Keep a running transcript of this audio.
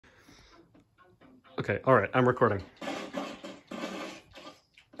Okay, alright, I'm recording.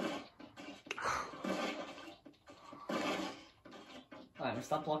 Alright,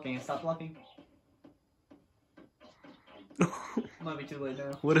 stop blocking, stop blocking. Might be too late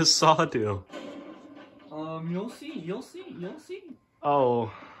now. What does Saw do? You'll see.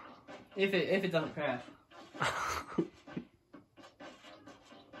 Oh. If it doesn't crash.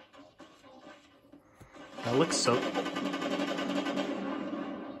 That looks so...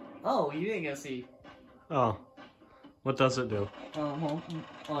 Oh, you didn't get to see. Oh. What does it do?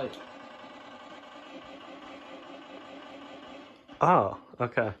 Like... Oh,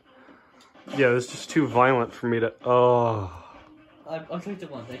 okay. Yeah, it was just too violent for me to... Oh. I clicked it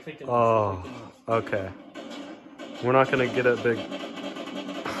once, I clicked it once. Oh, okay. We're not gonna get it big.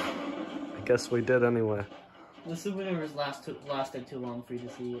 I guess we did anyway. The supernovas lasted too long for you to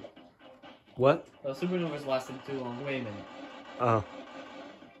see it. What? The supernovas lasted too long. Wait a minute. Oh.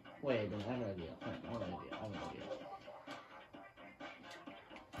 Wait a minute, I have an idea. I have an idea.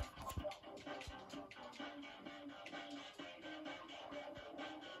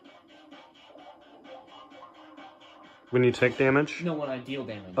 When you take damage? No, when I deal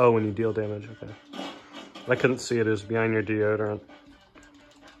damage. Oh, when you deal damage, okay. I couldn't see it, it was behind your deodorant.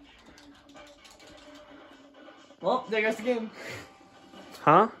 Well, there goes the game.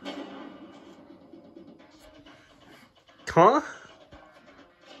 Huh? Huh?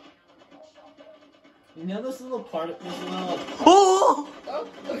 You know this little part of this little... Oh!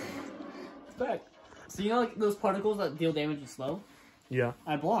 It's back. So you know like those particles that deal damage and slow? Yeah.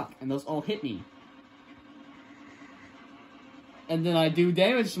 I block, and those all hit me. And then I do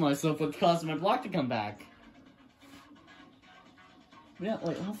damage to myself, which causes my block to come back. Yeah,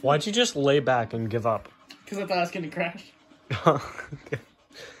 like... Why'd you just lay back and give up? Because I thought I was going to crash. Okay.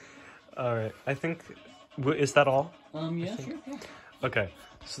 Alright, I think... Is that all? Yeah, sure, yeah. Okay,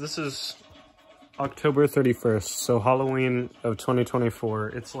 so this is October 31st, so Halloween of 2024.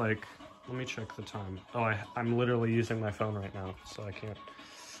 It's like... Let me check the time. Oh, I'm literally using my phone right now, so I can't...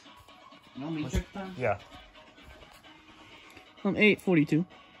 You want me to check the time? Yeah. 8:42.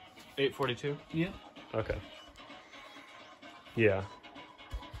 8:42? Yeah. Okay. Yeah.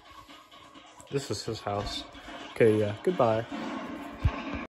 This is his house. Okay, yeah. Goodbye.